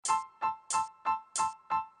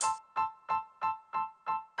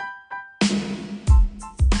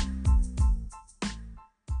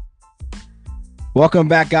Welcome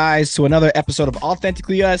back, guys, to another episode of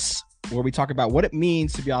Authentically Us, where we talk about what it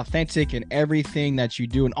means to be authentic in everything that you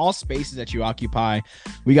do in all spaces that you occupy.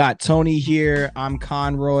 We got Tony here. I'm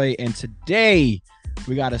Conroy, and today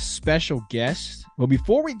we got a special guest. Well,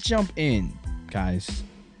 before we jump in, guys,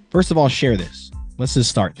 first of all, share this. Let's just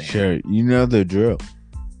start there. Sure, you know the drill.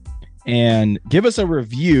 And give us a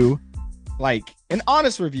review, like an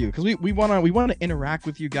honest review, because we wanna interact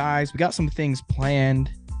with you guys. We got some things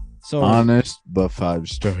planned. So honest, but 5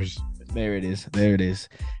 stars. There it is.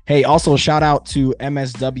 Hey, also shout out to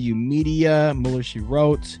MSW Media, Muller She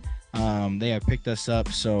Wrote. They have picked us up,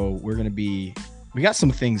 so we got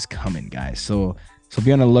some things coming, guys. So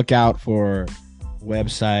be on the lookout for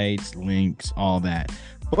websites, links, all that.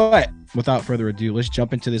 But without further ado, let's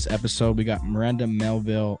jump into this episode. We got Miranda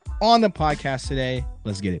Melville on the podcast today.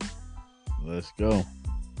 Let's get it. Let's go.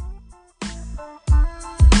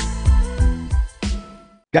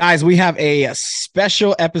 Guys, we have a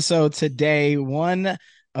special episode today. One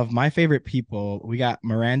of my favorite people. We got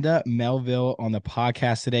Miranda Melville on the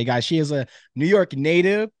podcast today. Guys, she is a New York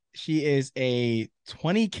native. She is a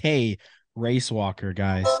 20K race walker,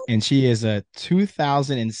 guys. And she is a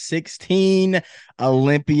 2016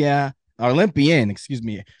 Olympian.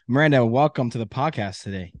 Miranda, welcome to the podcast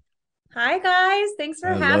today. Hi, guys. Thanks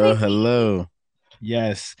for having me. Hello.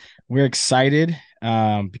 Yes, we're excited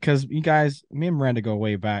because you guys, me and Miranda go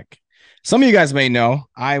way back. Some of you guys may know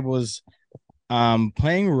I was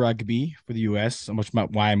playing rugby for the U.S., which is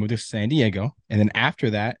why I moved to San Diego. And then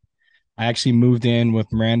after that, I actually moved in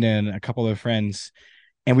with Miranda and a couple of friends,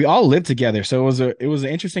 and we all lived together. So it was an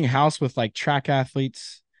interesting house with like track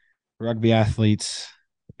athletes, rugby athletes.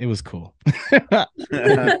 It was cool.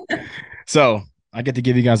 So I get to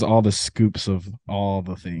give you guys all the scoops of all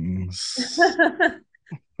the things.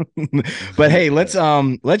 But hey,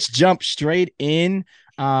 let's jump straight in.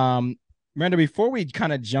 Miranda, before we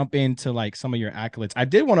kind of jump into like some of your accolades, I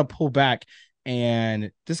did want to pull back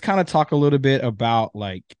and just kind of talk a little bit about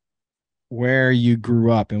like where you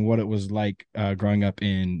grew up and what it was like growing up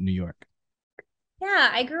in New York. Yeah,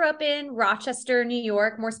 I grew up in Rochester, New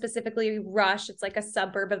York, more specifically Rush. It's like a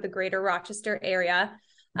suburb of the greater Rochester area.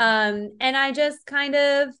 And I just kind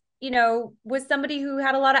of, was somebody who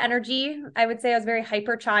had a lot of energy. I would say I was a very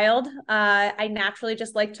hyper child. I naturally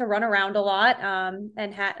just like to run around a lot.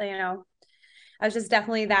 And I was just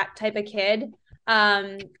definitely that type of kid.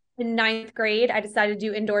 In ninth grade, I decided to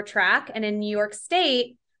do indoor track. And in New York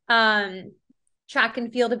State, track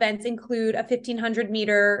and field events include a 1,500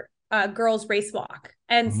 meter girls race walk.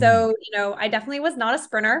 And so, I definitely was not a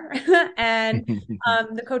sprinter. And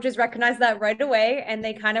the coaches recognized that right away. And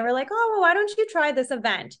they kind of were like, oh, well, why don't you try this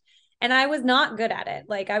event? And I was not good at it.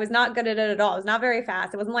 Like, I was not good at it at all. It was not very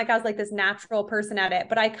fast. It wasn't like I was like this natural person at it,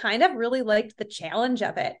 but I kind of really liked the challenge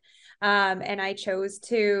of it. And I chose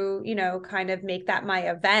to, kind of make that my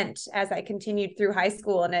event as I continued through high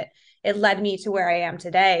school. And it led me to where I am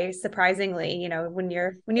today. Surprisingly, when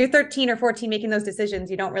you're 13 or 14 making those decisions,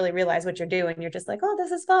 you don't really realize what you're doing. You're just like, oh, this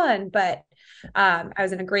is fun. But I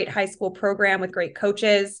was in a great high school program with great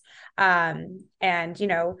coaches.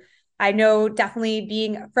 I know definitely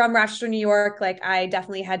being from Rochester, New York, like I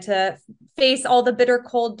definitely had to face all the bitter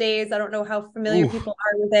cold days. I don't know how familiar people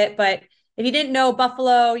are with it, but if you didn't know,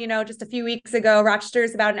 Buffalo, just a few weeks ago, Rochester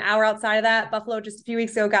is about an hour outside of that. Buffalo just a few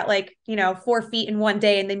weeks ago got 4 feet in one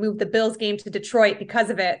day, and they moved the Bills game to Detroit because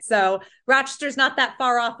of it. So Rochester's not that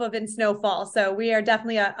far off of in snowfall. So we are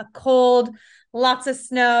definitely a cold, lots of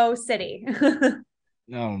snow city.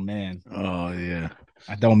 Oh, man. Oh, yeah.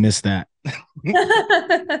 I don't miss that.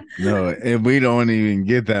 No, and we don't even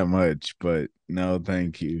get that much, but no,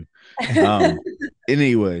 thank you.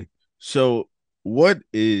 Anyway, so what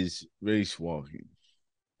is race walking?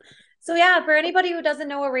 So yeah, for anybody who doesn't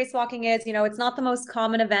know what race walking is, it's not the most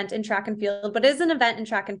common event in track and field, but it is an event in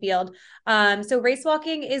track and field. So race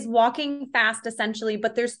walking is walking fast essentially,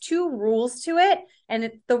 but there's 2 rules to it. And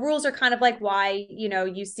the rules are kind of like why,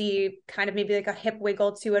 you see kind of maybe like a hip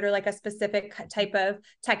wiggle to it or like a specific type of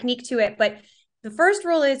technique to it. But the first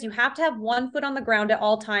rule is you have to have 1 foot on the ground at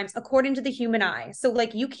all times, according to the human eye. So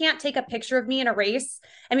like, you can't take a picture of me in a race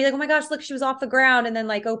and be like, oh my gosh, look, she was off the ground. And then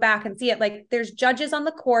like, go back and see it. Like there's judges on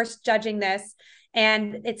the course judging this,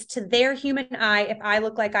 and it's to their human eye if I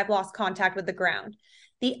look like I've lost contact with the ground.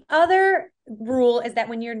 The other rule is that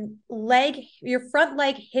when your front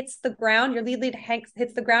leg hits the ground, your lead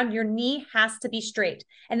hits the ground, your knee has to be straight.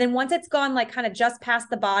 And then once it's gone like kind of just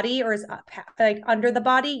past the body or is up, like under the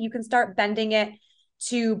body, you can start bending it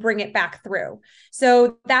to bring it back through.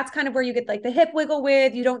 So that's kind of where you get like the hip wiggle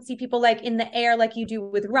with. You don't see people like in the air like you do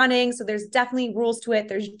with running. So there's definitely rules to it.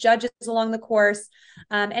 There's judges along the course.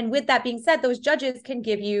 And with that being said, those judges can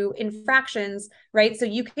give you infractions, right? So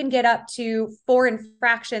you can get up to 4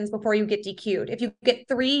 infractions before you get DQ'd. If you get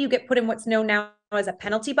 3, you get put in what's known now as a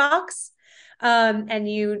penalty box. And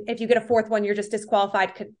if you get a 4th one, you're just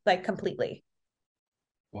disqualified like completely.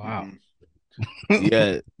 Wow.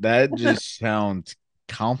 Yeah, that just sounds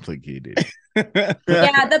complicated.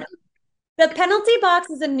 Yeah, the penalty box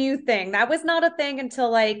is a new thing. That was not a thing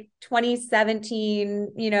until like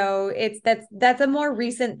 2017. You know, that's a more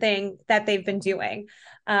recent thing that they've been doing.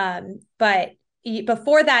 But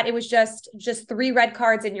before that, it was just 3 red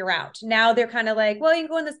cards and you're out. Now they're kind of like, well, you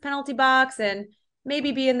can go in this penalty box and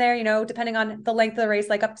maybe be in there, you know, depending on the length of the race,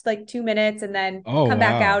 like up to like 2 minutes, and then come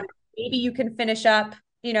back out. Maybe you can finish up,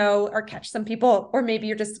 you know, or catch some people, or maybe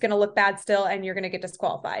you're just going to look bad still and you're going to get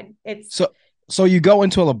disqualified. So you go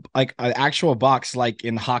into like an actual box, like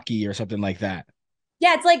in hockey or something like that.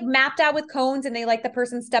 Yeah, it's like mapped out with cones, and they like the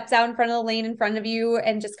person steps out in front of the lane in front of you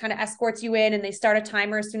and just kind of escorts you in, and they start a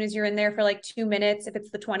timer as soon as you're in there for like 2 minutes. If it's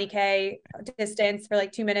the 20K distance for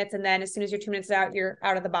like 2 minutes, and then as soon as you're 2 minutes out, you're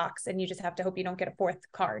out of the box, and you just have to hope you don't get a 4th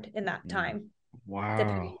card in that time.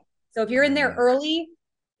 Wow. So if you're in there early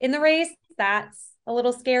in the race, that's a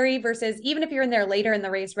little scary versus even if you're in there later in the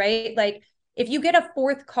race, right? Like if you get a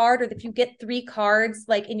 4th card, or if you get 3 cards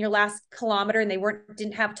like in your last kilometer and they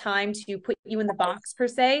didn't have time to put you in the box per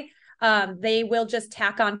se, they will just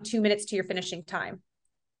tack on 2 minutes to your finishing time.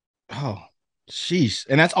 Oh, sheesh.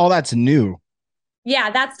 And that's new.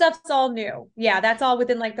 Yeah, that stuff's all new. Yeah, that's all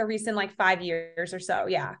within like the recent like 5 years or so.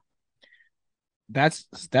 Yeah. That's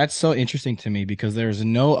so interesting to me because there's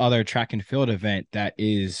no other track and field event that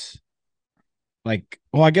is like,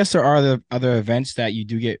 well, I guess there are the other events that you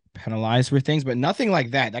do get penalized for things, but nothing like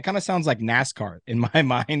that. That kind of sounds like NASCAR in my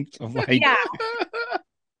mind of like, yeah,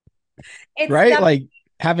 it's right? Like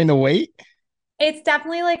having to wait. It's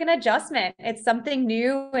definitely like an adjustment. It's something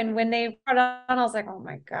new. And when they brought it on, I was like, oh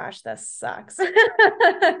my gosh, this sucks.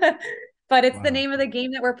 But it's the name of the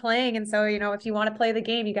game that we're playing. And so, you know, if you want to play the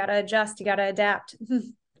game, you got to adjust, you got to adapt.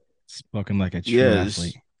 Spoken like a true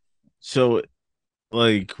athlete. So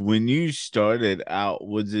like when you started out,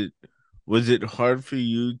 was it hard for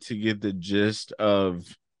you to get the gist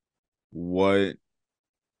of what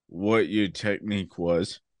your technique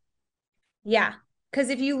was? Yeah. Because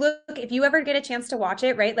if you ever get a chance to watch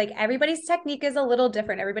it, right? Like everybody's technique is a little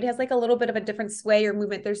different. Everybody has like a little bit of a different sway or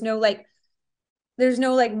movement. There's no like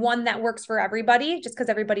one that works for everybody, just because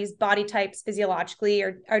everybody's body types physiologically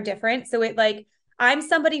are different. So I'm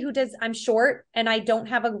somebody I'm short and I don't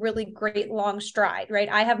have a really great long stride, right?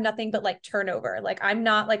 I have nothing but like turnover. Like I'm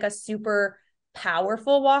not like a super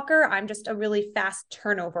powerful walker. I'm just a really fast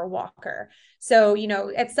turnover walker. So, you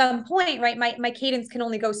know, at some point, right, my cadence can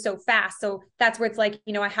only go so fast. So that's where it's like,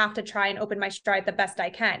 you know, I have to try and open my stride the best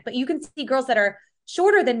I can. But you can see girls that are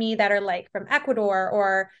shorter than me that are like from Ecuador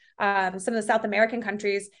or some of the South American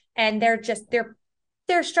countries, and they're just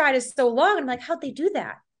their stride is so long. I'm like, how'd they do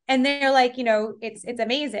that? And they're like, you know, it's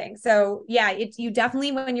amazing. So yeah, you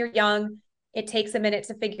definitely, when you're young, it takes a minute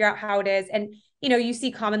to figure out how it is. And, you know, you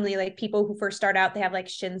see commonly like people who first start out, they have like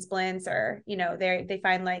shin splints, or, you know, they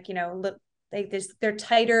find like, you know, they're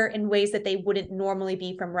tighter in ways that they wouldn't normally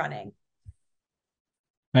be from running.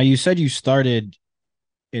 Now you said you started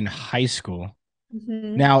in high school.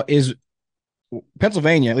 Mm-hmm. Now is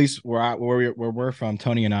Pennsylvania, at least where we're from,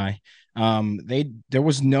 Tony and I, there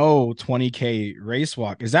was no 20K race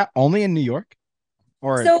walk. Is that only in New York,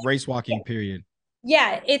 or race walking period?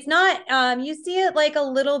 Yeah, it's not. You see it like a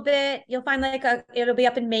little bit. You'll find like it'll be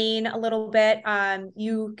up in Maine a little bit.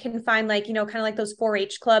 You can find like, you know, kind of like those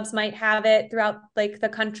 4-H clubs might have it throughout like the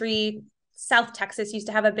country. South Texas used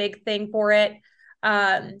to have a big thing for it.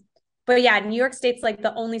 But yeah, New York State's like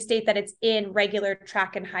the only state that it's in regular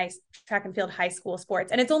track and field high school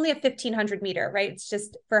sports. And it's only a 1,500 meter, right? It's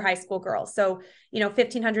just for high school girls. So, you know,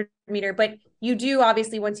 1,500 meter, but you do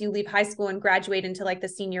obviously, once you leave high school and graduate into like the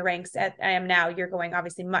senior ranks at I am now, you're going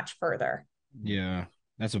obviously much further. Yeah,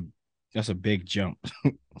 that's a big jump.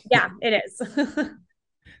 Yeah, it is.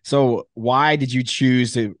 So why did you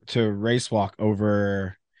choose to race walk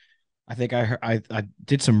over? I think I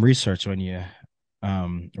did some research on you,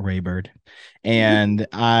 Raybird, and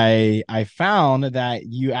I found that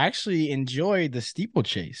you actually enjoyed the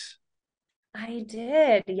steeplechase. I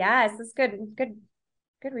did. Yes, that's good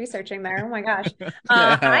researching there. Oh my gosh.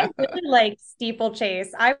 I really liked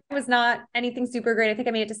steeplechase. I was not anything super great. I think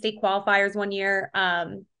I made it to state qualifiers one year.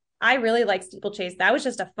 I really liked steeplechase. That was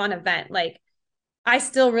just a fun event. Like I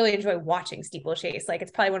still really enjoy watching steeplechase. Like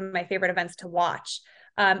it's probably one of my favorite events to watch.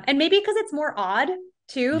 And maybe because it's more odd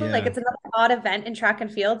too, like Yeah. it's another odd event in track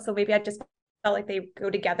and field. So maybe I just felt like they go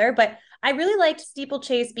together. But I really liked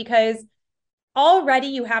steeplechase because already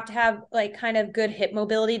you have to have like kind of good hip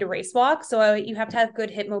mobility to race walk. So you have to have good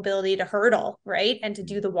hip mobility to hurdle, right? And to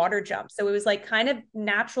do the water jump. So it was like kind of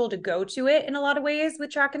natural to go to it in a lot of ways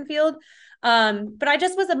with track and field. But I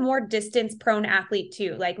just was a more distance prone athlete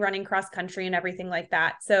too, like running cross country and everything like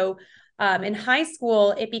that. So in high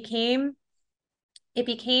school, it became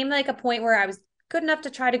like a point where I was good enough to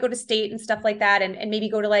try to go to state and stuff like that, and maybe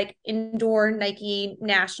go to like indoor Nike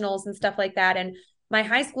nationals and stuff like that. And my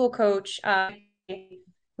high school coach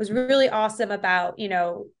was really awesome about,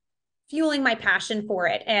 fueling my passion for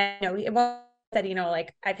it. And, it was that,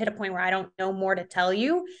 like I've hit a point where I don't know more to tell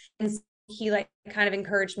you. And so he like kind of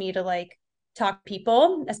encouraged me to like talk to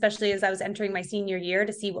people, especially as I was entering my senior year,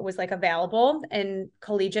 to see what was like available and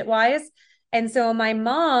collegiate wise. And so my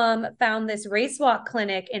mom found this race walk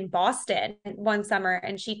clinic in Boston one summer,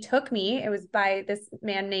 and she took me. It was by this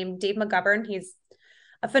man named Dave McGovern. He's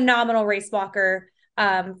a phenomenal race walker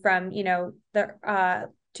from, the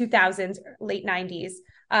 2000s, late 90s.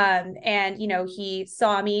 And, he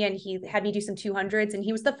saw me and he had me do some 200s. And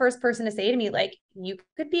he was the first person to say to me, like, you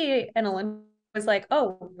could be an Olympic. I was like,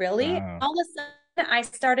 oh, really? Wow. All of a sudden, I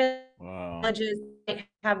started Wow. colleges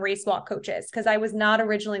have race walk coaches because I was not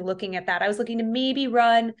originally looking at that. I was looking to maybe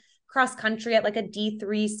run cross country at like a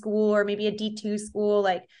D3 school or maybe a D2 school.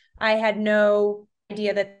 Like I had no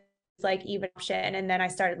idea that like even option. And then I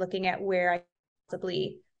started looking at where I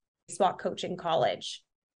possibly race walk coach in college.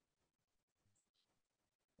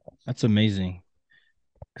 That's amazing.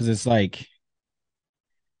 Because it's like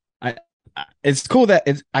I it's cool that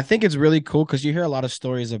it's I think it's really cool because you hear a lot of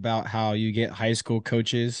stories about how you get high school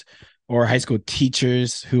coaches or high school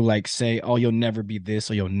teachers who like say, oh, you'll never be this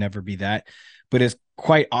or you'll never be that. But it's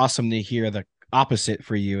quite awesome to hear the opposite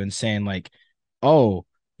for you and saying, like, oh,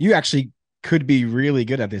 you actually could be really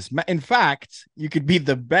good at this. In fact, you could be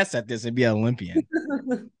the best at this and be an Olympian.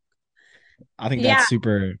 I think Yeah. that's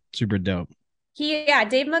super, super dope.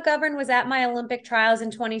 Dave McGovern was at my Olympic trials in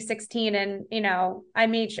 2016. And, I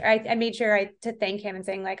made sure to thank him and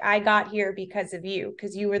saying, like, I got here because of you,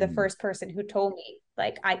 because you were the Mm. first person who told me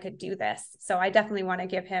like I could do this. So I definitely want to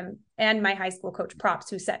give him and my high school coach props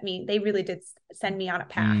who they really did send me on a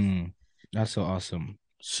path. That's so awesome.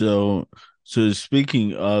 So, so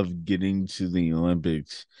speaking of getting to the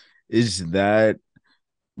Olympics, is that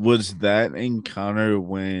was that encounter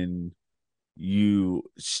when you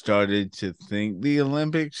started to think the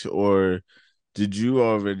Olympics, or did you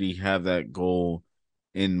already have that goal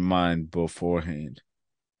in mind beforehand?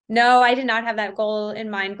 No, I did not have that goal in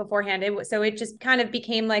mind beforehand. So it just kind of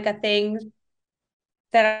became like a thing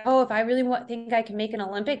that, oh, if I really think I can make an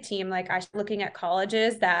Olympic team, like I should looking at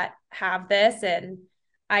colleges that have this. And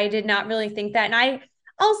I did not really think that. And I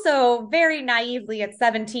also very naively at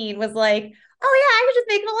 17 was like, oh yeah, I could just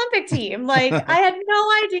make an Olympic team. Like I had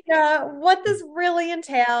no idea what this really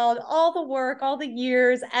entailed, all the work, all the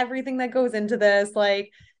years, everything that goes into this.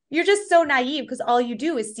 Like you're just so naive because all you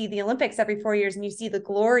do is see the Olympics every 4 years and you see the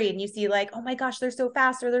glory and you see like, oh my gosh, they're so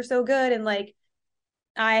fast or they're so good. And like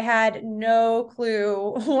I had no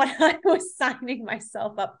clue what I was signing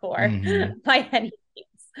myself up for Hmm. by any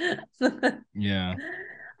means. Yeah,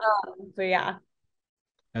 So yeah.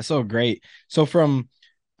 that's so great. So from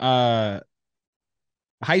uh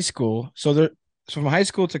high school, so from high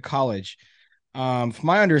school to college, from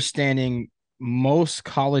my understanding, most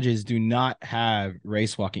colleges do not have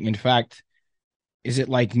race walking. In fact, is it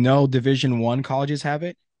like no Division 1 colleges have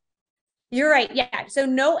it? You're right. Yeah. So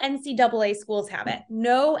no NCAA schools have it.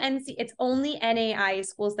 It's only NAIA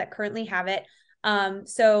schools that currently have it.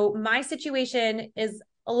 So my situation is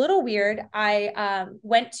a little weird. I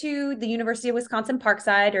went to the University of Wisconsin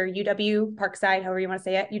Parkside or UW Parkside, however you want to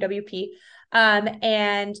say it, UWP.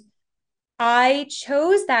 And I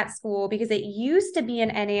chose that school because it used to be an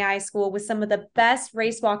NAI school with some of the best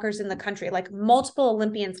race walkers in the country. Like multiple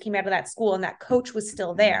Olympians came out of that school, and that coach was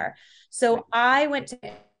still there. So I went to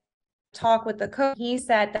talk with the coach. He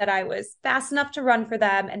said that I was fast enough to run for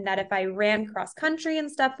them, and that if I ran cross country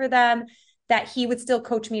and stuff for them, that he would still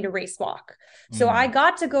coach me to race walk. So I Mm,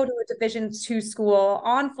 got to go to a Division 2 school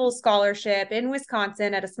on full scholarship in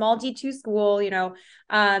Wisconsin at a small D2 school,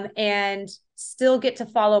 and still get to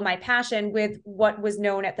follow my passion with what was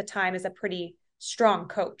known at the time as a pretty strong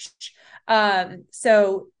coach.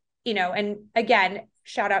 So, and again,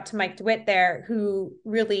 shout out to Mike DeWitt there, who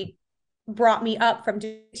really brought me up from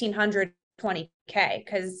 1500 20K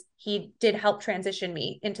because he did help transition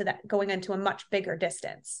me into that, going into a much bigger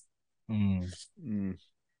distance. Mm. Mm.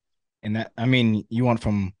 And that, I mean, you went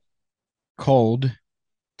from cold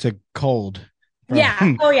to cold, Yeah.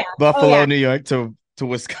 from Oh yeah. Oh Buffalo, yeah. New York to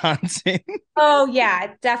Wisconsin. Oh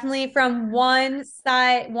yeah, definitely from one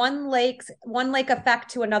side, one lake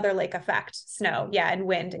effect to another lake effect. Snow, yeah, and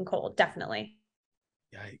wind and cold, definitely.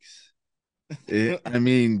 Yikes. I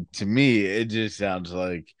mean, to me, it just sounds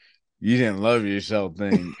like you didn't love yourself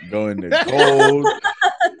then going to cold.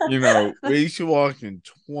 We used to walk in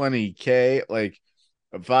 20K. Like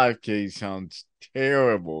a 5K sounds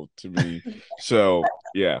terrible to me. So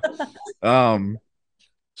yeah. Um,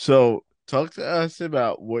 so talk to us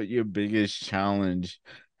about what your biggest challenge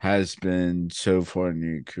has been so far in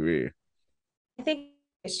your career. I think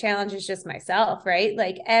this challenge is just myself, right?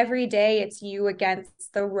 Like every day it's you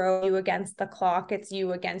against the road, you against the clock, it's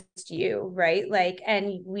you against you, right? Like,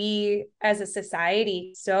 and we as a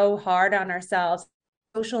society so hard on ourselves.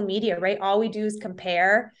 Social media, right? All we do is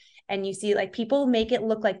compare. And you see like people make it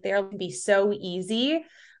look like they'll be so easy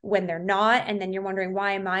when they're not. And then you're wondering,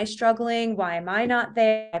 why am I struggling? Why am I not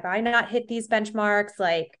there? Have I not hit these benchmarks?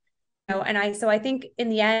 Like, so I think in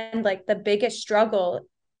the end, like the biggest struggle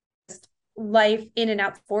life in and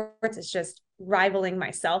out sports is just rivaling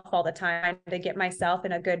myself all the time to get myself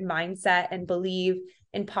in a good mindset and believe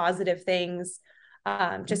in positive things.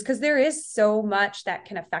 Just because there is so much that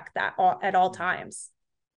can affect that at all times.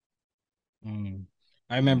 Mm.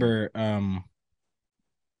 I remember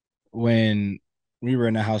when we were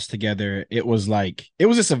in the house together, it was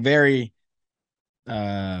just a very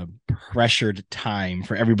pressured time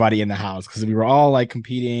for everybody in the house because we were all like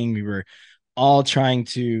competing. We were all trying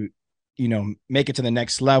to, make it to the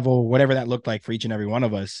next level, whatever that looked like for each and every one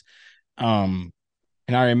of us. Um,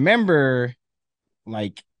 and I remember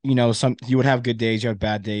like, some you would have good days, you have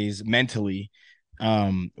bad days mentally.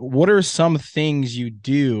 What are some things you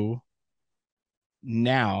do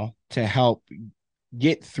now to help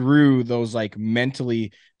get through those like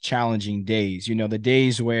mentally challenging days, the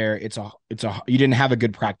days where you didn't have a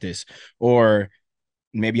good practice, or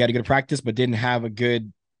maybe you had a good practice but didn't have a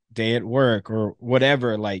good day at work or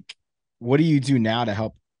whatever. Like, what do you do now to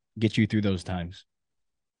help get you through those times?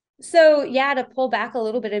 So yeah, to pull back a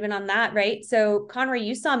little bit even on that, right? So Conroy,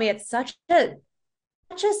 you saw me at such a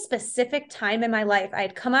specific time in my life. I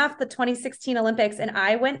had come off the 2016 Olympics and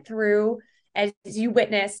I went through, as you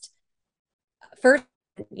witnessed, first,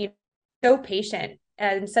 you know, so patient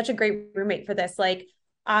and such a great roommate for this. Like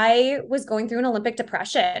I was going through an Olympic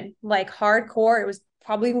depression, like hardcore. It was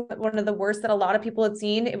probably one of the worst that a lot of people had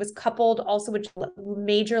seen. It was coupled also with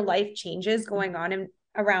major life changes going on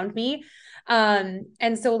around me.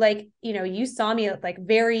 And so like, you saw me like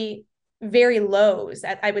very, very lows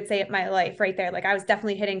at, I would say, at my life right there. Like I was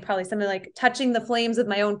definitely hitting probably something like touching the flames of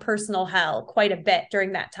my own personal hell quite a bit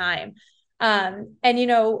during that time. And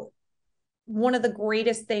one of the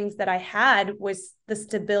greatest things that I had was the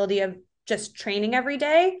stability of just training every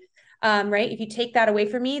day. Right. If you take that away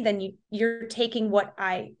from me, then you're taking what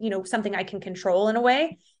something I can control in a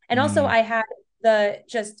way. And also Mm, I had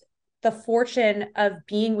the fortune of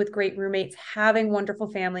being with great roommates, having wonderful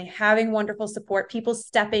family, having wonderful support, people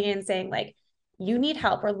stepping in saying like, you need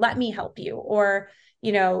help or let me help you, or,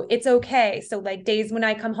 it's okay. So like days when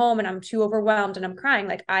I come home and I'm too overwhelmed and I'm crying,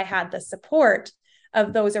 like I had the support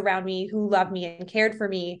of those around me who loved me and cared for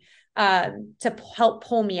me, to help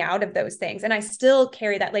pull me out of those things. And I still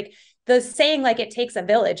carry that. Like the saying, like it takes a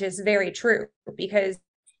village is very true, because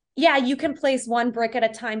yeah, you can place one brick at a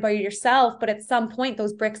time by yourself, but at some point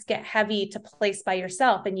those bricks get heavy to place by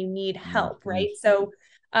yourself and you need help, Mhm. right? So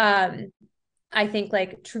um I think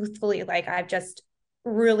like truthfully, like I've just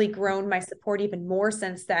really grown my support even more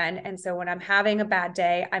since then. And so when I'm having a bad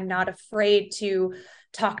day, I'm not afraid to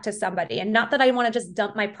talk to somebody. And not that I want to just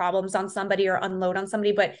dump my problems on somebody or unload on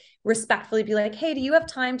somebody, but respectfully be like, hey, do you have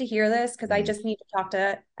time to hear this? Because Mhm. I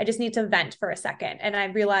just need to vent for a second. And I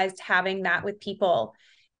realized having that with people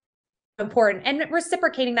important and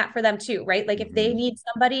reciprocating that for them too, right? Like if they Mhm. need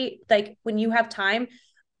somebody, like when you have time,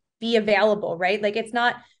 be available, right? Like it's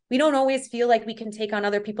not, we don't always feel like we can take on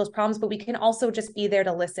other people's problems, but we can also just be there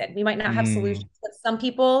to listen. We might not have mm, solutions, but some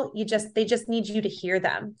people they just need you to hear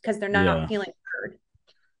them because they're not Yeah. feeling heard.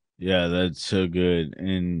 Yeah, that's so good.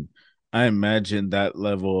 And I imagine that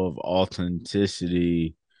level of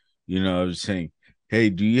authenticity, I was saying, hey,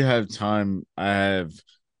 do you have time? I have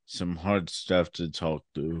some hard stuff to talk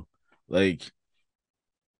through. Like,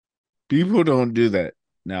 people don't do that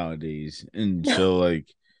nowadays. And No. so,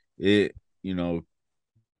 like, it, you know,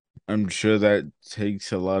 I'm sure that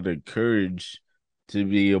takes a lot of courage to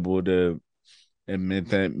be able to admit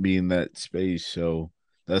that, be in that space. So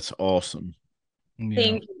that's awesome. yeah.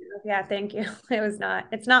 Thank you. Yeah, thank you.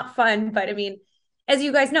 It's not fun, but I mean, as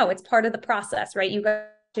you guys know, it's part of the process, right?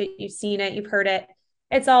 You've seen it, you've heard it.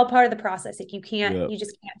 It's all part of the process. Like Yeah. you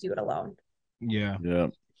just can't do it alone. Yeah. Yeah.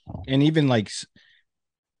 And even like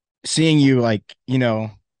seeing you, like,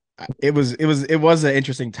 it was an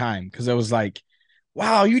interesting time because it was like,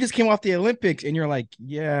 wow, you just came off the Olympics, and you're like,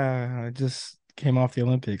 yeah, I just came off the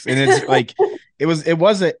Olympics, and it's like it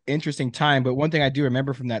was an interesting time. But one thing I do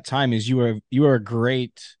remember from that time is you were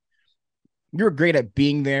great at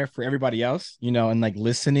being there for everybody else, and like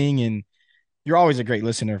listening, and you're always a great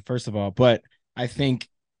listener, first of all. But I think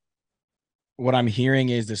what I'm hearing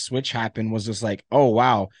is the switch happened was just like, oh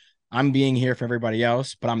wow, I'm being here for everybody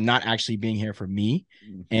else, but I'm not actually being here for me.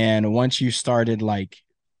 Mhm. And once you started like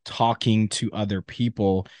talking to other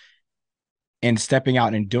people and stepping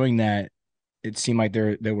out and doing that, it seemed like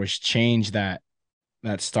there was change that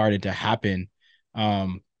started to happen.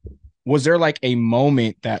 Um, was there like a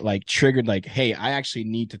moment that like triggered like, hey, I actually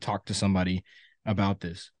need to talk to somebody about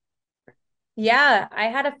this? Yeah, I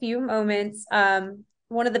had a few moments.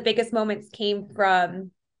 One of the biggest moments came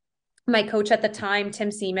from my coach at the time,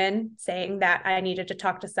 Tim Seaman, saying that I needed to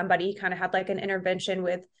talk to somebody. He kind of had like an intervention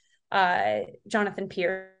with Jonathan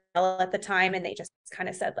Pierce at the time, and they just kind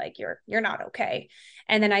of said like, you're not okay.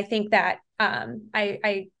 And then I think that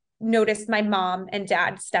I noticed my mom and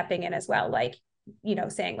dad stepping in as well, like,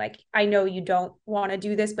 saying like, I know you don't want to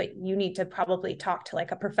do this, but you need to probably talk to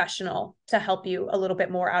like a professional to help you a little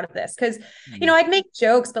bit more out of this. Cause, I'd make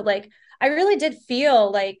jokes, but like, I really did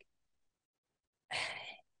feel like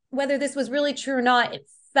whether this was really true or not, it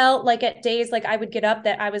felt like at days like I would get up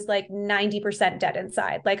that I was like 90% dead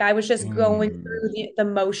inside. Like I was just going Mm. through the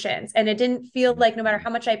motions. And it didn't feel like no matter how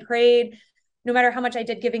much I prayed, no matter how much I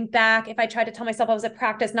did giving back, if I tried to tell myself I was at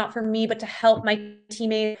practice, not for me, but to help my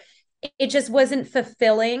teammate, it just wasn't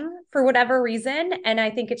fulfilling for whatever reason. And I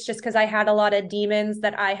think it's just because I had a lot of demons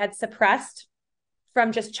that I had suppressed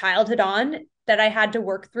from just childhood on that I had to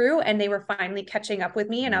work through. And they were finally catching up with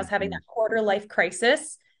me. And I was having Mhm. that quarter life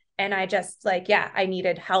crisis. And I just like, yeah, I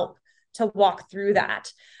needed help to walk through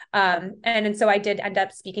that. And so I did end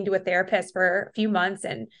up speaking to a therapist for a few months.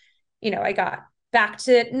 And, I got back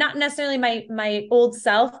to not necessarily my old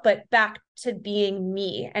self, but back to being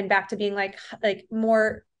me and back to being like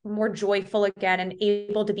more joyful again and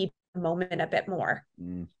able to be in the moment a bit more.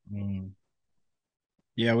 Mm.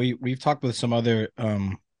 Yeah, we've talked with some other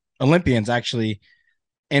Olympians actually,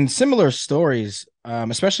 and similar stories,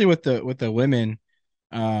 especially with the women.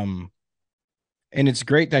 Um, and it's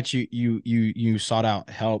great that you sought out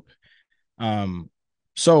help. Um,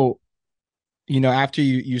 so after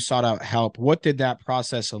you sought out help, what did that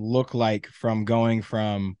process look like from going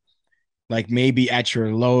from like maybe at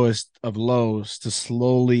your lowest of lows to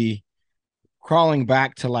slowly crawling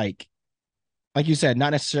back to like you said,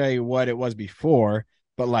 not necessarily what it was before,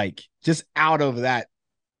 but like just out of that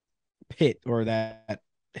pit or that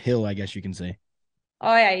hill, I guess you can say.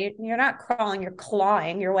 Oh yeah, you're not crawling, you're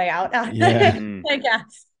clawing your way out. Yeah. Mhm. Like, yeah,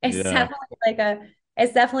 it's Yeah. definitely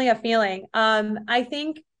it's definitely a feeling. I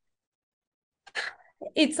think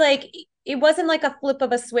it's like it wasn't like a flip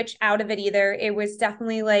of a switch out of it either. It was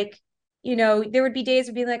definitely like, there would be days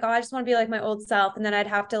would be like, oh, I just want to be like my old self. And then I'd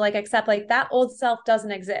have to like accept like that old self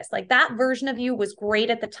doesn't exist. Like that version of you was great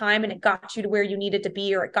at the time and it got you to where you needed to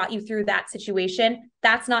be or it got you through that situation.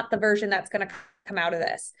 That's not the version that's going to come out of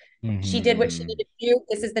this. She Mm-hmm. did what she Mhm. needed to do.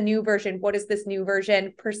 This is the new version. What is this new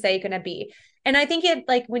version per se going to be? And I think it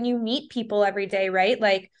like when you meet people every day, right?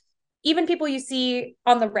 Like even people you see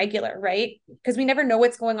on the regular, right? Because we never know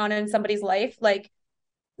what's going on in somebody's life. Like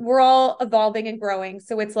we're all evolving and growing.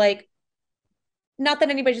 So it's like, not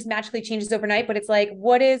that anybody just magically changes overnight, but it's like,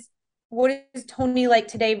 what is Tony like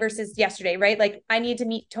today versus yesterday, right? Like I need to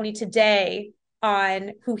meet Tony today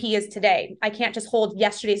on who he is today. I can't just hold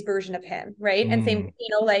yesterday's version of him, right? And same,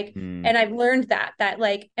 Mm. like, Mhm. and I've learned that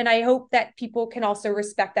like, and I hope that people can also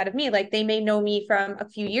respect that of me. Like they may know me from a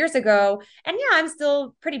few years ago, and yeah, I'm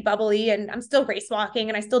still pretty bubbly and I'm still race walking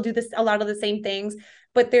and I still do this a lot of the same things,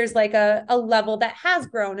 but there's like a level that has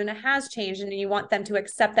grown and it has changed, and you want them to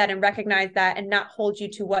accept that and recognize that and not hold you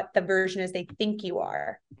to what the version is they think you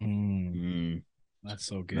are. Mm. Mhm. That's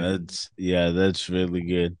so good. That's really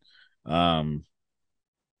good. Um,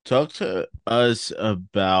 Talk to us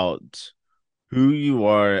about who you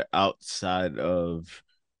are outside of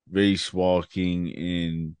race walking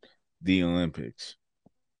in the Olympics.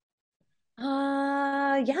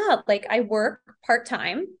 Yeah, like I work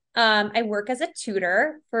part-time. I work as a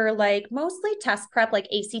tutor for like mostly test prep, like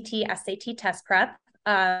ACT, SAT test prep.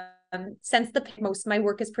 Since the most of my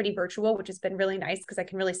work is pretty virtual, which has been really nice because I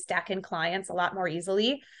can really stack in clients a lot more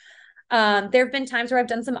easily. There have been times where I've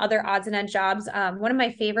done some other odds and ends jobs. One of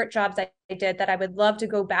my favorite jobs I did that I would love to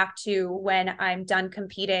go back to when I'm done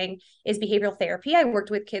competing is behavioral therapy. I worked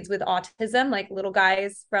with kids with autism, like little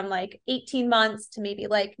guys from like 18 months to maybe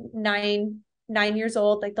like 9 years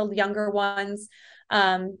old, like the younger ones.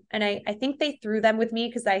 And I think they threw them with me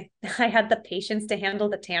because I had the patience to handle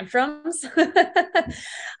the tantrums. But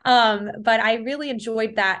I really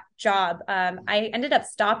enjoyed that job. I ended up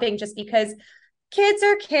stopping just because kids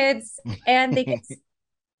are kids and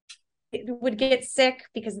would get sick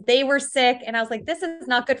because they were sick. And I was like, this is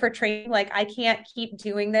not good for training. Like, I can't keep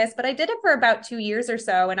doing this. But I did it for about 2 years or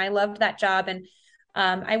so. And I loved that job. And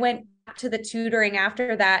I went back to the tutoring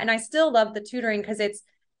after that. And I still love the tutoring because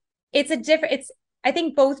I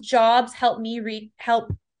think both jobs help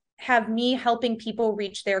have me helping people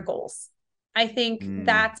reach their goals. I think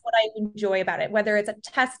that's what I enjoy about it, whether it's a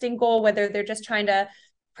testing goal, whether they're just trying to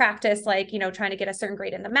practice, like, trying to get a certain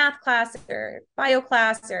grade in the math class or bio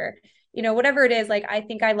class or, whatever it is. Like, I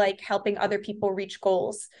think I like helping other people reach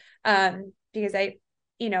goals because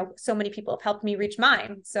so many people have helped me reach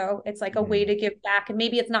mine. So it's like a way to give back. And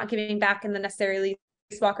maybe it's not giving back in the necessarily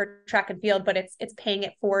walk or track and field, but it's paying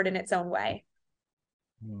it forward in its own way.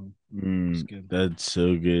 That's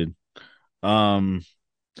so good.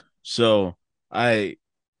 So I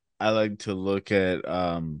like to look at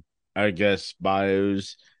our guest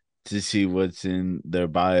bios to see what's in their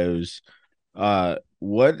bios.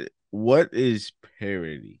 What is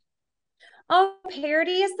Parody? Oh,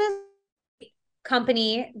 Parody is this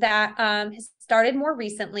company that has started more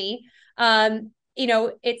recently. It's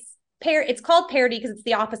called Parody because it's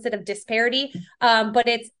the opposite of disparity. But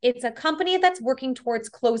it's a company that's working towards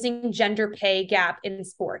closing gender pay gap in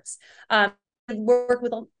sports. Work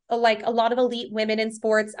with a lot of elite women in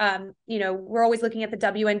sports. We're always looking at the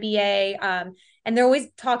WNBA, and they're always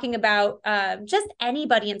talking about just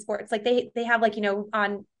anybody in sports. Like they have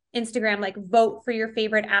on Instagram, like vote for your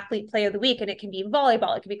favorite athlete play of the week. And it can be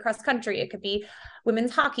volleyball, it could be cross country, it could be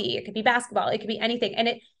women's hockey, it could be basketball, it could be anything. And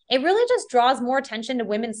it really just draws more attention to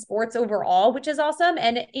women's sports overall, which is awesome.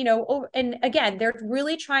 And, and again, they're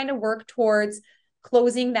really trying to work towards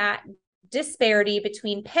closing that disparity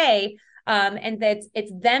between pay. And that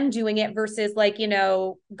it's them doing it versus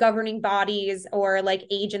governing bodies or like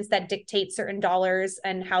agents that dictate certain dollars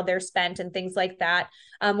and how they're spent and things like that.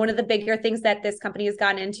 One of the bigger things that this company has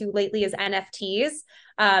gotten into lately is NFTs.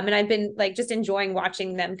 And I've been just enjoying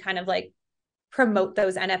watching them kind of promote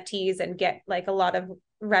those NFTs and get a lot of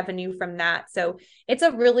revenue from that. So it's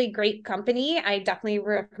a really great company. I definitely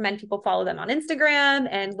recommend people follow them on Instagram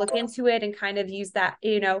and look into it and kind of use that,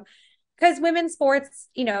 because women's sports,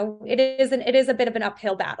 it is a bit of an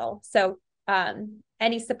uphill battle. So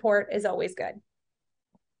any support is always good.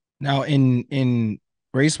 Now in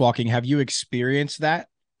race walking, have you experienced that?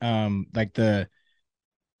 Like the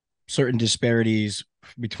certain disparities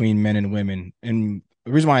between men and women? And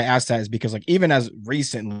the reason why I asked that is because even as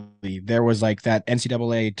recently, there was that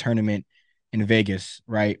NCAA tournament in Vegas,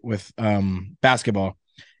 right? With basketball.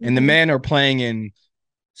 And the men are playing in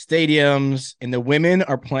stadiums and the women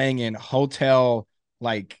are playing in hotel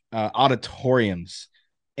auditoriums.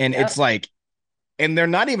 And it's and they're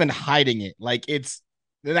not even hiding it.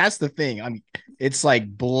 That's the thing. I mean, it's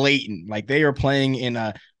blatant. They are playing in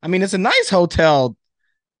it's a nice hotel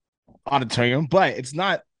auditorium, but it's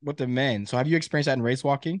not with the men. So have you experienced that in race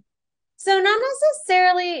walking? So not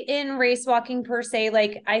necessarily in race walking per se.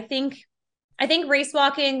 I think race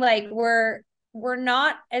walking, we're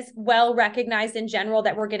not as well recognized in general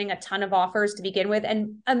that we're getting a ton of offers to begin with.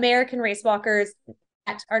 And American race walkers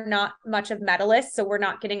are not much of medalists. So we're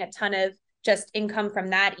not getting a ton of just income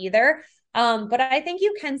from that either. But I think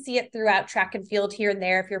you can see it throughout track and field here and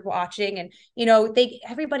there if you're watching. And,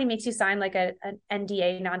 everybody makes you sign an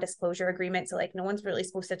NDA, non-disclosure agreement. So no one's really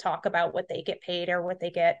supposed to talk about what they get paid or what they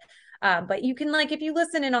get. But you can if you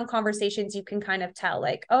listen in on conversations, you can kind of tell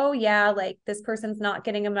oh yeah, this person's not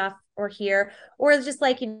getting enough or here, or it's just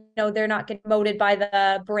they're not getting promoted by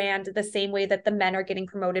the brand the same way that the men are getting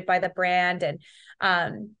promoted by the brand. And,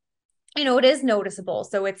 it is noticeable.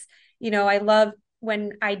 So it's, I love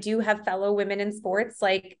when I do have fellow women in sports,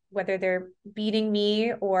 whether they're beating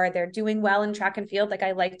me or they're doing well in track and field,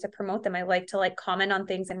 I like to promote them. I like to comment on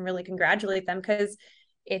things and really congratulate them because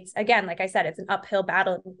it's, again, like I said, it's an uphill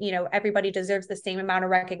battle. Everybody deserves the same amount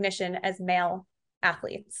of recognition as male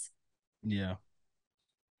athletes. Yeah.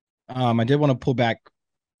 I did want to pull back.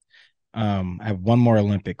 I have one more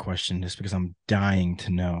Olympic question just because I'm dying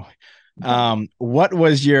to know. What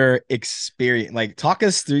was your experience? Talk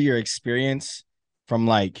us through your experience from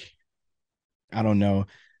I don't know,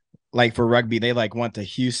 like for rugby, they like went to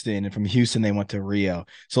Houston, and from Houston they went to Rio.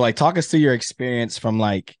 So like talk us through your experience from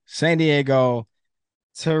like San Diego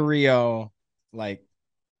to Rio, like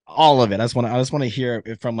all of it. I just want to hear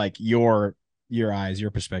it from like your eyes,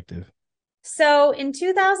 your perspective. So in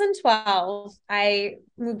 2012, I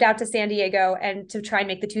moved out to San Diego and to try and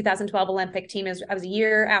make the 2012 Olympic team. I was a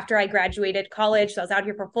year after I graduated college, so I was out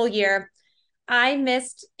here for a full year. I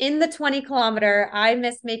missed in the 20-kilometer, I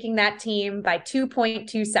missed making that team by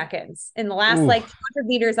 2.2 seconds. In the last Ooh. like 200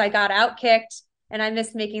 meters, I got out kicked and I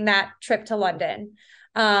missed making that trip to London.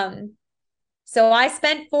 Um, so I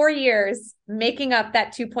spent 4 years making up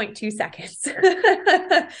that 2.2 seconds.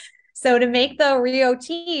 So to make the Rio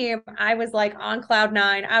team, I was like on cloud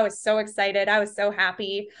nine. I was so excited. I was so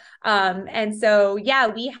happy. And so,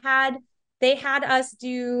 yeah, they had us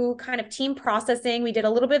do kind of team processing. We did a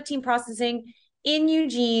little bit of team processing in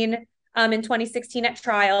Eugene in 2016 at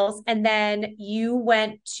trials. And then you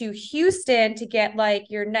went to Houston to get like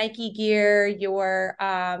your Nike gear, your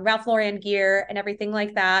Ralph Lauren gear, and everything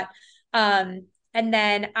like that. And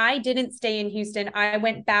then I didn't stay in Houston. I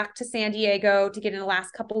went back to San Diego to get in the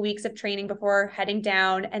last couple of weeks of training before heading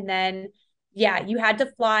down. And then, yeah, you had to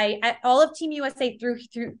fly. All of Team USA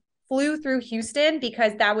flew through Houston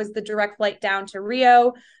because that was the direct flight down to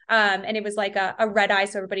Rio. And it was like a red eye.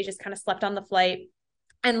 So everybody just kind of slept on the flight.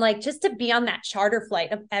 And like just to be on that charter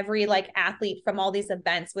flight of every like athlete from all these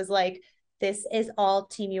events was like, this is all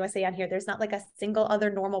Team USA on here. There's not like a single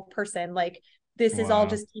other normal person. Like this is all Wow.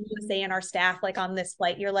 just Team USA and our staff like on this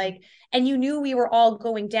flight. You're like, and you knew we were all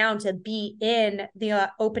going down to be in the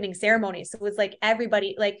opening ceremony. So it was like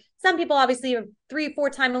everybody, like some people obviously are 3-4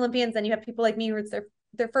 time Olympians, and you have people like me who it's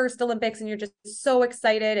their first Olympics, and you're just so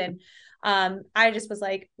excited. And I just was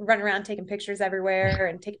like running around taking pictures everywhere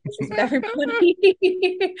and taking pictures with everybody.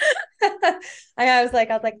 I was like,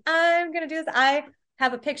 I'm gonna do this. I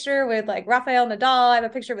have a picture with like Rafael Nadal. I have a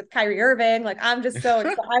picture with Kyrie Irving. Like I'm just so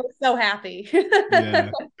excited. I was so happy. Yeah.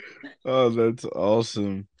 Oh, that's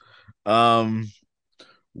awesome. Um,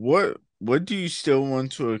 what do you still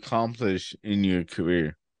want to accomplish in your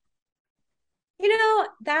career?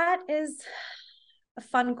 That is a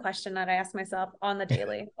fun question that I ask myself on the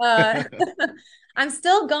daily. I'm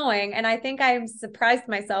still going, and I think I'm surprised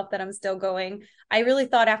myself that I'm still going. I really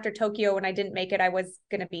thought after Tokyo, when I didn't make it, I was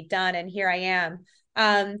going to be done, and here I am.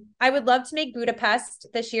 I would love to make Budapest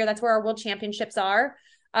this year. That's where our world championships are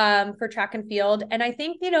for track and field. And I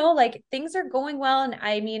think, like things are going well. And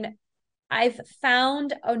I mean, I've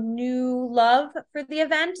found a new love for the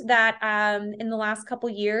event that in the last couple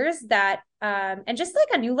years that and just like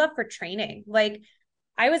a new love for training. Like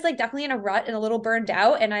I was like definitely in a rut and a little burned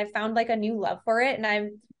out, and I found like a new love for it. And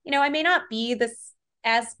I may not be this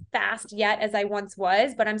as fast yet as I once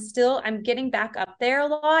was, but I'm getting back up there a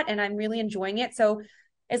lot and I'm really enjoying it. So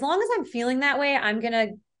as long as I'm feeling that way, I'm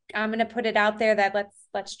gonna put it out there that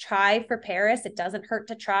let's try for Paris. It doesn't hurt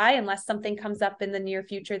to try unless something comes up in the near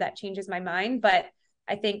future that changes my mind. But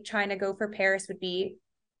I think trying to go for Paris would be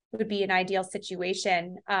an ideal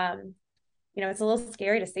situation. It's a little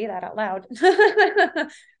scary to say that out loud.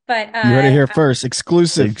 But You heard it here first.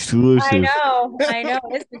 Exclusive. Exclusive. I know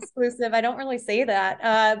it's exclusive. I don't really say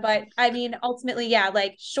that. But I mean, ultimately, yeah,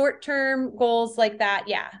 like short-term goals like that,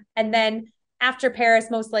 yeah. And then after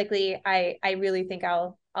Paris, most likely, I really think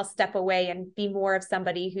I'll step away and be more of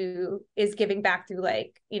somebody who is giving back through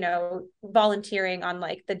like, volunteering on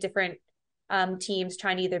like the different teams,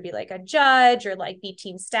 trying to either be like a judge or like be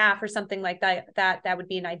team staff or something like that. That would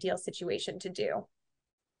be an ideal situation to do.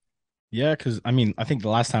 Yeah, because I mean, I think the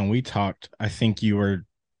last time we talked, I think you were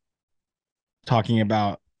talking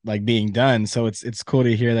about like being done. So it's cool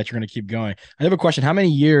to hear that you're gonna keep going. I have a question.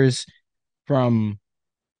 From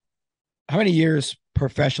how many years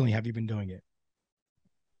professionally have you been doing it?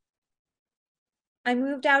 I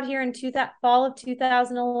moved out here in that fall of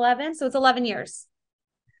 2011, so it's 11 years.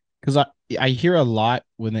 Because I hear a lot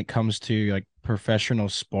when it comes to like professional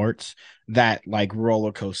sports, that like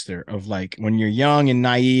roller coaster of like when you're young and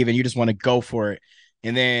naive and you just want to go for it,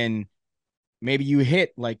 and then maybe you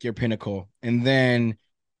hit like your pinnacle, and then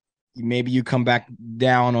maybe you come back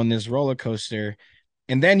down on this roller coaster,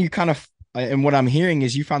 and then you kind of, and what I'm hearing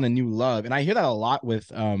is you found a new love. And I hear that a lot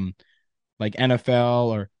with like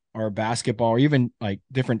NFL or basketball or even like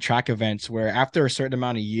different track events, where after a certain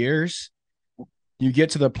amount of years you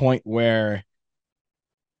get to the point where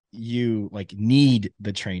you like need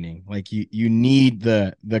the training, like you need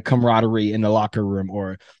the camaraderie in the locker room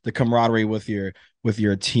or the camaraderie with your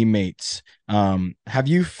teammates. Have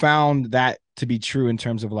you found that to be true in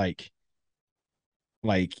terms of you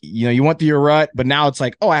went through your rut, but now it's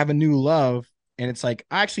like, oh, I have a new love, and it's like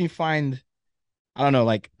I actually find I don't know,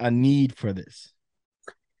 like a need for this?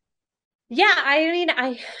 Yeah, I mean,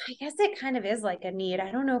 I guess it kind of is like a need.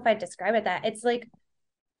 I don't know if I describe it that. It's like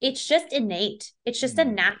it's just innate. It's just a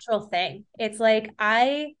Hmm. natural thing. It's like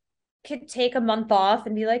I could take a month off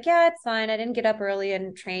and be like, yeah, it's fine. I didn't get up early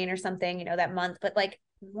and train or something, that month. But like,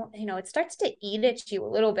 it starts to eat at you a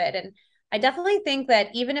little bit. And I definitely think that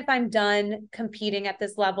even if I'm done competing at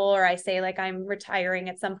this level, or I say like I'm retiring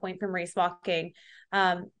at some point from race walking,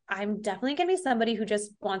 I'm definitely going to be somebody who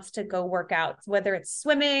just wants to go work out, whether it's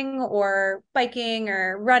swimming or biking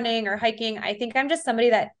or running or hiking. I think I'm just somebody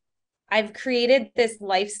that I've created this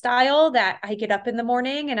lifestyle that I get up in the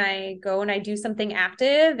morning and I go and I do something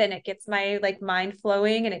active, and it gets my like mind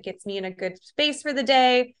flowing and it gets me in a good space for the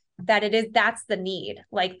day. That's the need.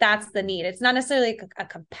 Like that's the need. It's not necessarily a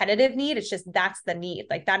competitive need. It's just that's the need.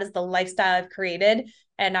 Like that is the lifestyle I've created.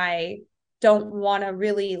 And I don't want to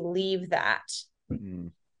really leave that.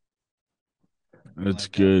 Mm. That's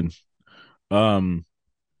good. Um,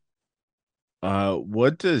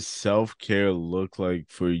 what does self-care look like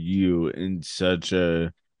for you in such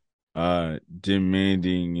a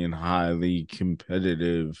demanding and highly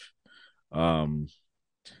competitive um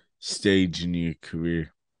stage in your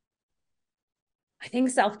career? I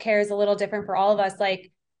think self care is a little different for all of us.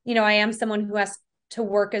 Like, I am someone who has to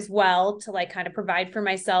work as well to like kind of provide for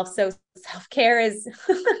myself. So self care is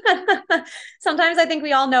sometimes I think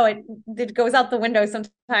we all know it goes out the window.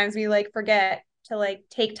 Sometimes we like forget to like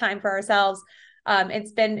take time for ourselves.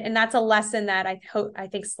 And that's a lesson that I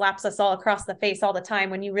think slaps us all across the face all the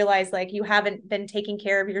time when you realize like you haven't been taking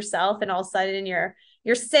care of yourself and all of a sudden you're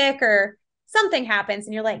sick or something happens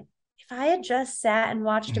and you're like, if I had just sat and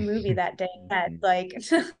watched a movie that day, like,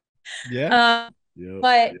 Yeah. um, Yep.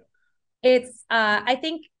 but it's, I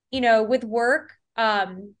think, with work,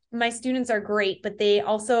 my students are great, but they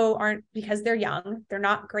also aren't, because they're young, they're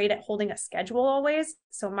not great at holding a schedule always.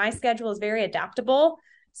 So my schedule is very adaptable.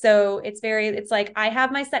 So it's like I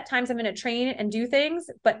have my set times I'm going to train and do things,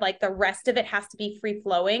 but like the rest of it has to be free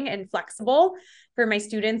flowing and flexible for my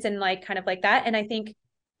students and like kind of like that. And I think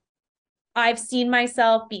I've seen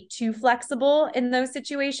myself be too flexible in those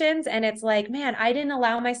situations. And it's like, man, I didn't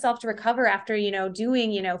allow myself to recover after,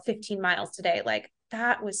 doing, 15 miles today. Like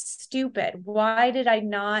that was stupid. Why did I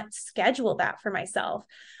not schedule that for myself?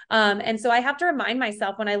 And so I have to remind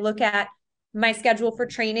myself when I look at my schedule for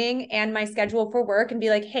training and my schedule for work and be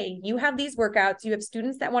like, hey, you have these workouts, you have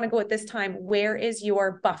students that want to go at this time. Where is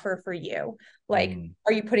your buffer for you? Like, Mm.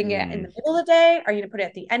 are you putting it in Mm. the middle of the day? Are you going to put it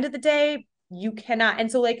at the end of the day? You cannot.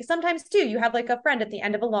 And so like sometimes too, you have like a friend at the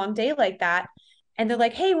end of a long day like that. And they're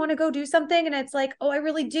like, hey, want to go do something? And it's like, oh, I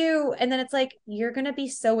really do. And then it's like, you're going to be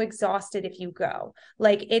so exhausted if you go.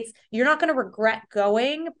 Like you're not going to regret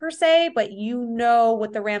going per se, but you know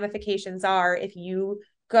what the ramifications are if you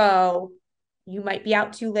go. You might be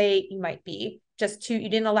out too late. You might be you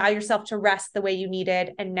didn't allow yourself to rest the way you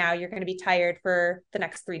needed. And now you're going to be tired for the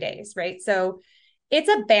next 3 days. Right. So it's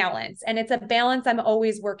a balance, and it's a balance I'm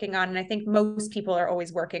always working on. And I think most people are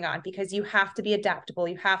always working on, because you have to be adaptable,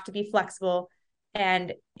 you have to be flexible,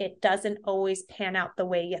 and it doesn't always pan out the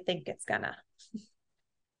way you think it's gonna.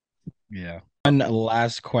 Yeah. One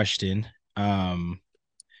last question.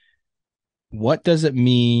 What does it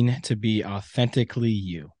mean to be authentically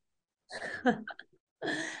you?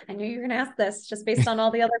 I knew you were gonna ask this just based on all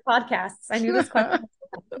the other podcasts. I knew this question.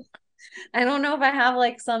 I don't know if I have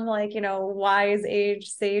like some like, wise age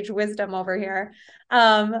sage wisdom over here.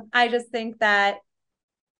 I just think that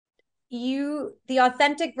the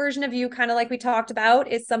authentic version of you, kind of like we talked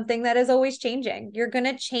about, is something that is always changing. You're going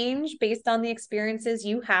to change based on the experiences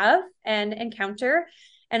you have and encounter.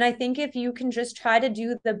 And I think if you can just try to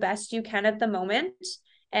do the best you can at the moment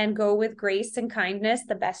and go with grace and kindness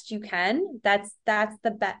the best you can, that's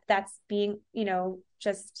being,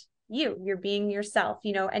 just you're being yourself,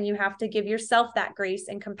 and you have to give yourself that grace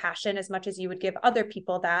and compassion as much as you would give other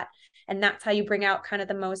people that. And that's how you bring out kind of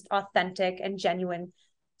the most authentic and genuine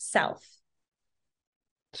self.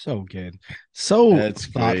 So good. So That's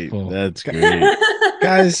great. thoughtful. That's great.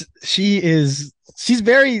 Guys, she's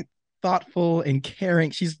very thoughtful and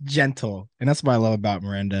caring. She's gentle. And that's what I love about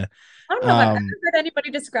Miranda. I don't know if I've ever heard anybody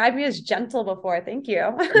describe me as gentle before. Thank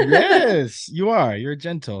you. Yes, you are. You're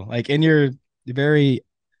gentle. Like, and you're very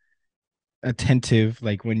attentive,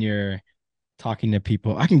 like when you're talking to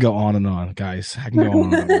people. I can go on and on, guys. I can go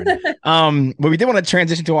on and on. But we did want to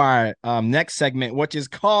transition to our next segment, which is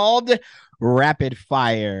called Rapid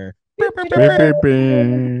Fire. Oh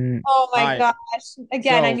All my right. gosh.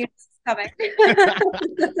 Again, I So knew this was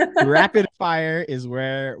coming. rapid fire is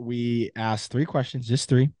where we ask 3 questions, just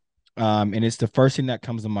 3. And it's the first thing that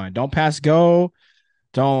comes to mind. Don't pass go.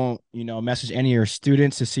 Don't, message any of your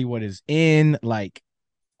students to see what is in, like,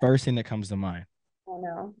 first thing that comes to mind. Oh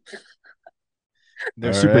no.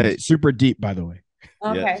 They're All super, right. super deep, by the way.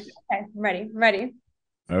 Okay. Yes. Okay. I'm ready. I'm ready.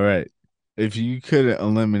 All right. If you could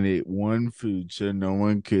eliminate one food so no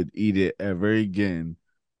one could eat it ever again,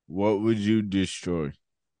 what would you destroy?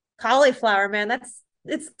 Cauliflower, man.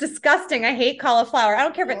 It's disgusting. I hate cauliflower. I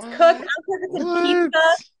don't care if it's cooked. I What? don't care if it's in What? pizza.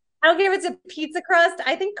 I don't care if it's a pizza crust.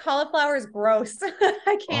 I think cauliflower is gross. I Oh,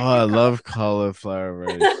 can't I do love cauliflower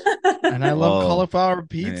rice. And I cauliflower. love Oh, cauliflower man.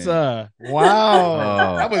 pizza.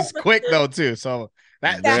 Wow. That Oh, was quick though, too. So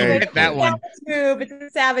that she very Savage, hit that quick. one. savage move. It's a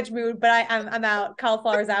savage move, but I'm out.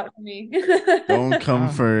 Cauliflower's out for me. Don't come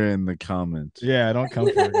Wow. for her in the comments. Yeah, don't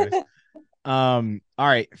come for it, guys. All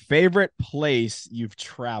right. Favorite place you've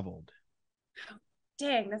traveled?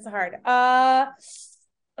 Dang, that's hard. I'm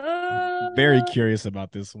very curious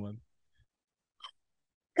about this one.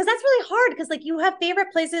 Because that's really hard because like you have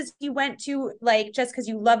favorite places you went to like just because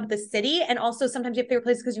you loved the city, and also sometimes you have favorite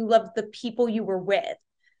places because you loved the people you were with.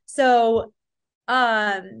 So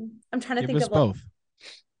I'm trying to Give think us of like, both.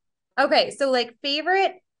 okay, so like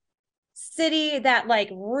favorite city that like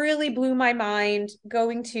really blew my mind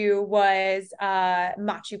going to was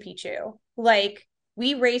Machu Picchu. Like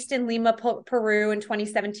we raced in Lima, Peru in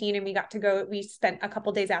 2017, and we got to go. We spent a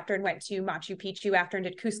couple days after and went to Machu Picchu after and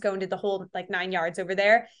did Cusco and did the whole like 9 yards over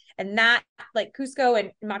there. And that like Cusco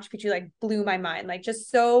and Machu Picchu like blew my mind. Like just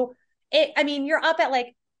so it. I mean, you're up at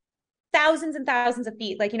like thousands and thousands of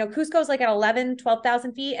feet. Like, Cusco's like at 11,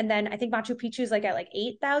 12,000 feet. And then I think Machu Picchu is like at like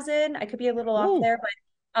 8,000. I could be a little off Ooh. there, but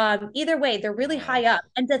either way, they're really Wow. high up.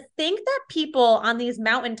 And to think that people on these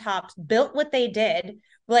mountaintops built what they did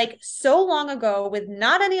like so long ago with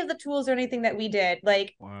not any of the tools or anything that we did,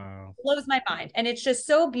 like Wow. blows my mind. And it's just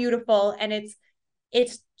so beautiful. And it's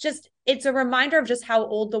a reminder of just how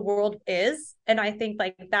old the world is. And I think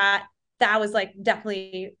like that was like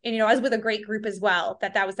definitely, and I was with a great group as well.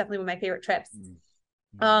 That was definitely one of my favorite trips.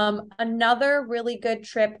 Another really good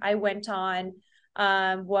trip I went on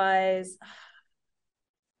was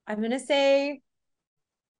I'm gonna say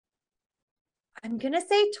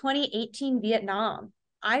 2018 Vietnam.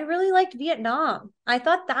 I really liked Vietnam. I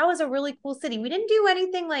thought that was a really cool city. We didn't do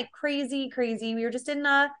anything like crazy, crazy. We were just in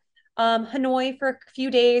Hanoi for a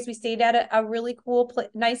few days. We stayed at a really cool,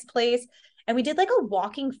 nice place, and we did like a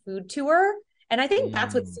walking food tour. And I think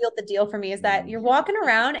that's what Mm. sealed the deal for me is that you're walking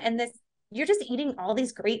around and you're just eating all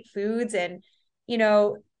these great foods, and you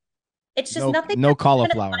know, it's just No, nothing no you're gonna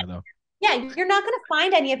cauliflower though. yeah, you're not going to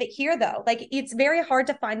find any of it here though. Like it's very hard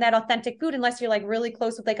to find that authentic food unless you're like really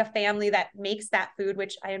close with like a family that makes that food,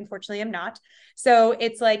 which I unfortunately am not. So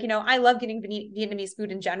it's like, I love getting Vietnamese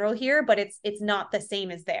food in general here, but it's not the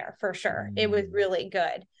same as there for sure. It was really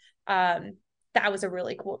good. That was a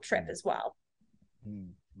really cool trip as well.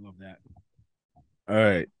 Love that. All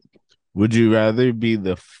right. Would you rather be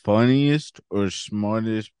the funniest or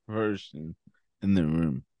smartest person in the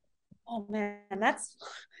room? Oh man, that's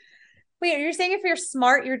wait, you're saying if you're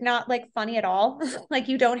smart, you're not like funny at all? Like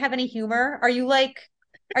you don't have any humor? Are you like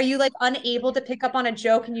unable to pick up on a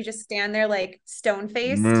joke and you just stand there like stone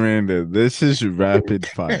faced? Miranda, this is rapid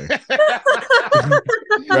fire.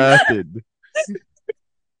 Rapid.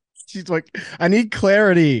 She's like, I need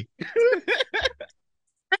clarity.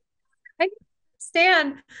 I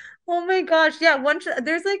understand. Oh my gosh. Yeah.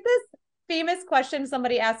 There's like this famous question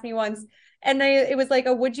somebody asked me once, and it was like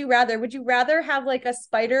a would you rather? Would you rather have like a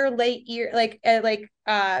spider lay ear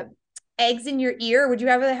eggs in your ear? Or would you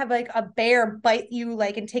rather have like a bear bite you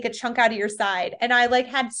like and take a chunk out of your side? And I like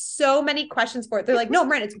had so many questions for it. They're like, no,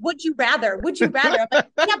 Miranda, it's would you rather? Would you rather? I'm like,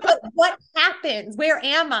 yeah, but what happens? Where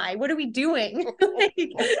am I? What are we doing? Like,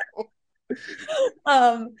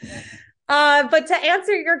 but to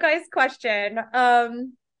answer your guys' question,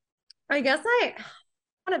 I guess I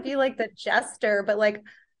want to be like the jester, but like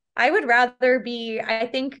I would rather be, I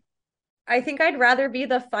think I'd rather be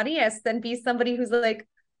the funniest than be somebody who's like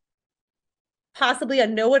possibly a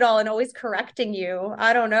know-it-all and always correcting you.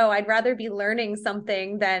 I don't know. I'd rather be learning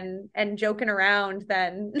something than and joking around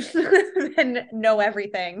than than know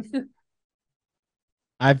everything.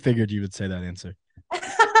 I figured you would say that answer.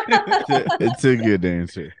 It's a good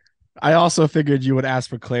answer. I also figured you would ask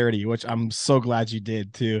for clarity, which I'm so glad you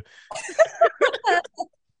did too.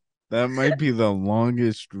 That might be the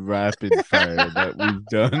longest rapid fire that we've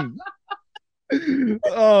done.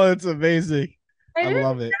 Oh, it's amazing. I I didn't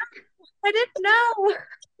love it. I didn't know.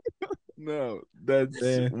 No, that's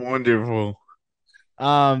Yeah. wonderful.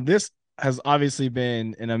 This has obviously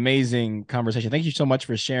been an amazing conversation. Thank you so much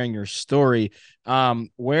for sharing your story.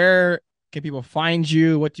 Where can people find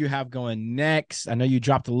you? What do you have going next? I know you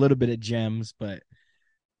dropped a little bit of gems, but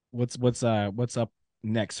what's up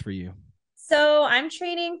next for you? So I'm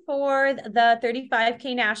training for the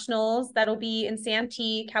 35K Nationals. That'll be in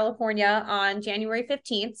Santee, California on January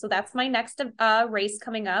 15th. So that's my next race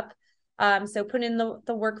coming up. So put in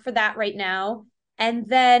the work for that right now. And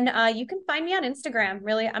then you can find me on Instagram.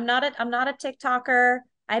 Really, I'm not a TikToker.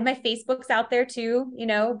 I have my Facebooks out there too,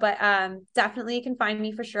 but definitely you can find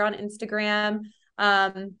me for sure on Instagram.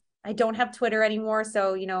 I don't have Twitter anymore,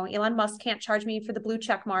 so Elon Musk can't charge me for the blue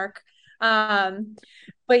check mark.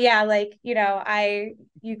 But yeah,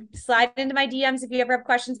 you slide into my DMs if you ever have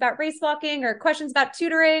questions about race walking or questions about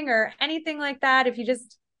tutoring or anything like that. If you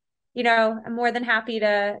just, I'm more than happy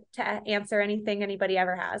to answer anything anybody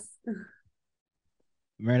ever has.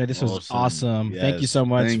 Miranda, this was Awesome. awesome. Thank you Yes. so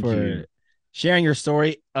much Thank for you. sharing your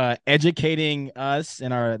story, educating us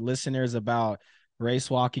and our listeners about race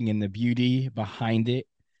walking and the beauty behind it.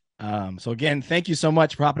 So again, thank you so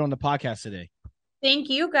much for hopping on the podcast today. Thank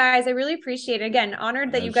you guys. I really appreciate it. Again,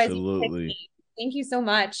 honored that you guys picked Absolutely. me. Thank you so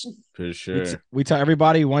much. For sure. We tell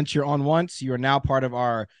everybody once you're on once, you are now part of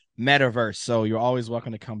our metaverse. So you're always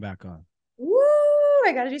welcome to come back on. Woo!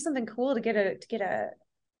 I got to do something cool to get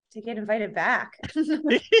invited back.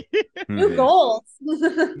 New goals.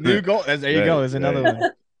 New goal. There you go. There's another Right.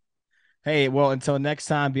 one. Hey, well, until next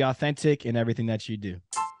time, be authentic in everything that you do.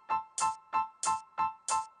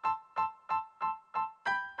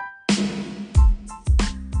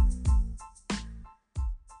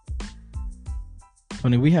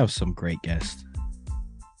 Tony, we have some great guests.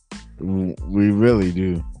 We really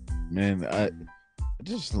do. Man, I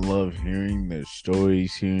just love hearing their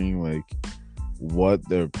stories, hearing like what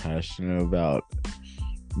they're passionate about.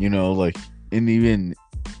 And even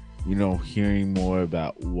hearing more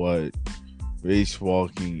about what race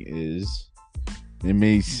walking is. It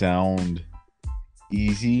may sound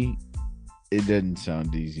easy. It doesn't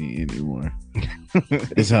sound easy anymore.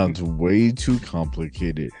 It sounds way too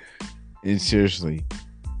complicated. And seriously,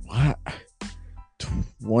 what?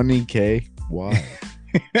 20K? Why?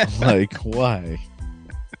 Like, why?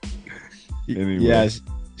 Anyway. Yes,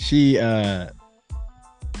 she her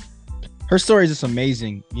story is just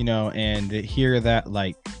amazing, and to hear that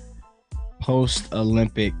like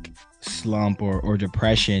post-Olympic slump or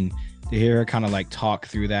depression, to hear her kind of like talk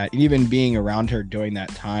through that, and even being around her during that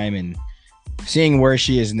time and seeing where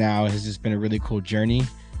she is now has just been a really cool journey.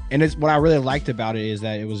 And it's what I really liked about it is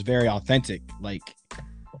that it was very authentic, like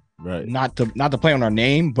Right. not to play on our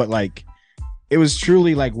name, but like it was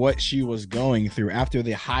truly like what she was going through after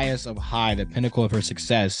the highest of high, the pinnacle of her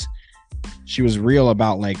success. She was real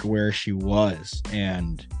about like where she was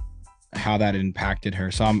and how that impacted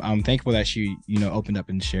her. So I'm thankful that she, opened up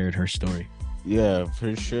and shared her story. Yeah,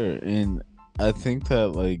 for sure. And I think that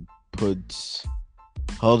like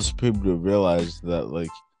helps people to realize that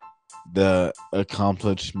like the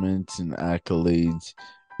accomplishments and accolades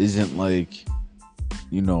isn't like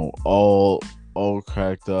all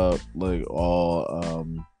cracked up, like all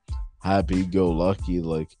happy go lucky.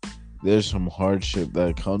 Like there's some hardship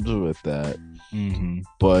that comes with that. Mm-hmm.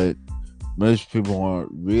 But most people aren't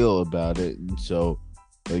real about it. And so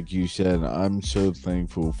like you said, I'm so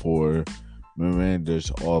thankful for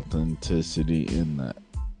Miranda's authenticity in that.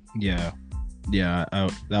 Yeah,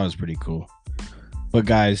 that was pretty cool. But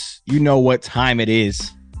guys, you know what time it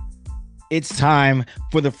is. It's time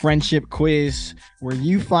for the friendship quiz, where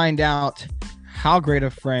you find out how great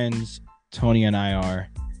of friends Tony and I are.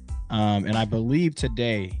 And I believe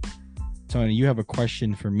today, Tony, you have a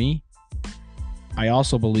question for me. I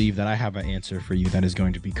also believe that I have an answer for you that is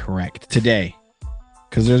going to be correct today,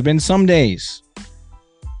 because there's been some days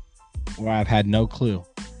where I've had no clue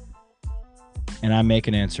and I make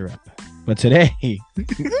an answer up. But today,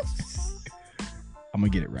 I'm gonna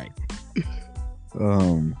get it right.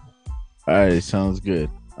 All right, sounds good.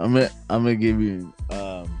 I'm gonna give you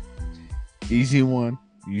easy one.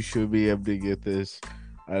 You should be able to get this.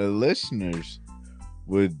 Our listeners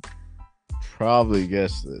would probably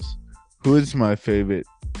guess this. Who is my favorite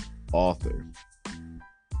author?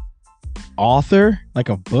 Author? Like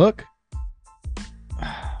a book?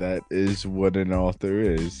 That is what an author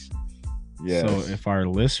is. Yes. So if our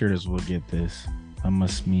listeners will get this, that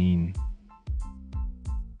must mean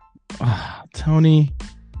Tony.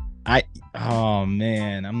 Oh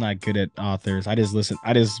man, I'm not good at authors. I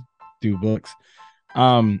just do books.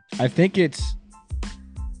 I think it's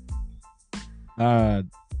that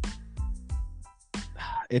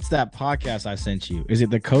podcast I sent you. Is it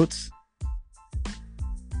the Coates?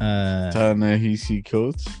 Ta-Nehisi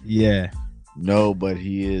Coates? Yeah. No, but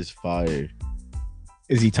he is fire.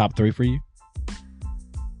 Is he top 3 for you?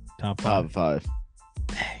 Top 5. Top 5.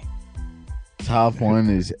 Top 1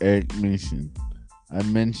 is Eric Mason. I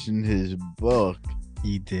mentioned his book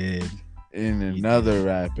He did. in another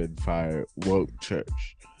rapid fire woke church.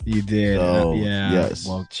 You did. So, Yeah. yes.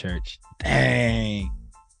 Woke church. Dang.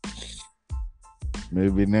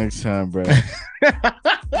 Maybe next time, bro.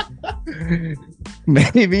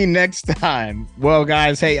 Maybe next time. Well,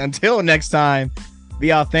 guys, hey, until next time,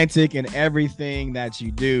 be authentic in everything that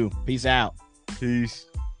you do. Peace out. Peace.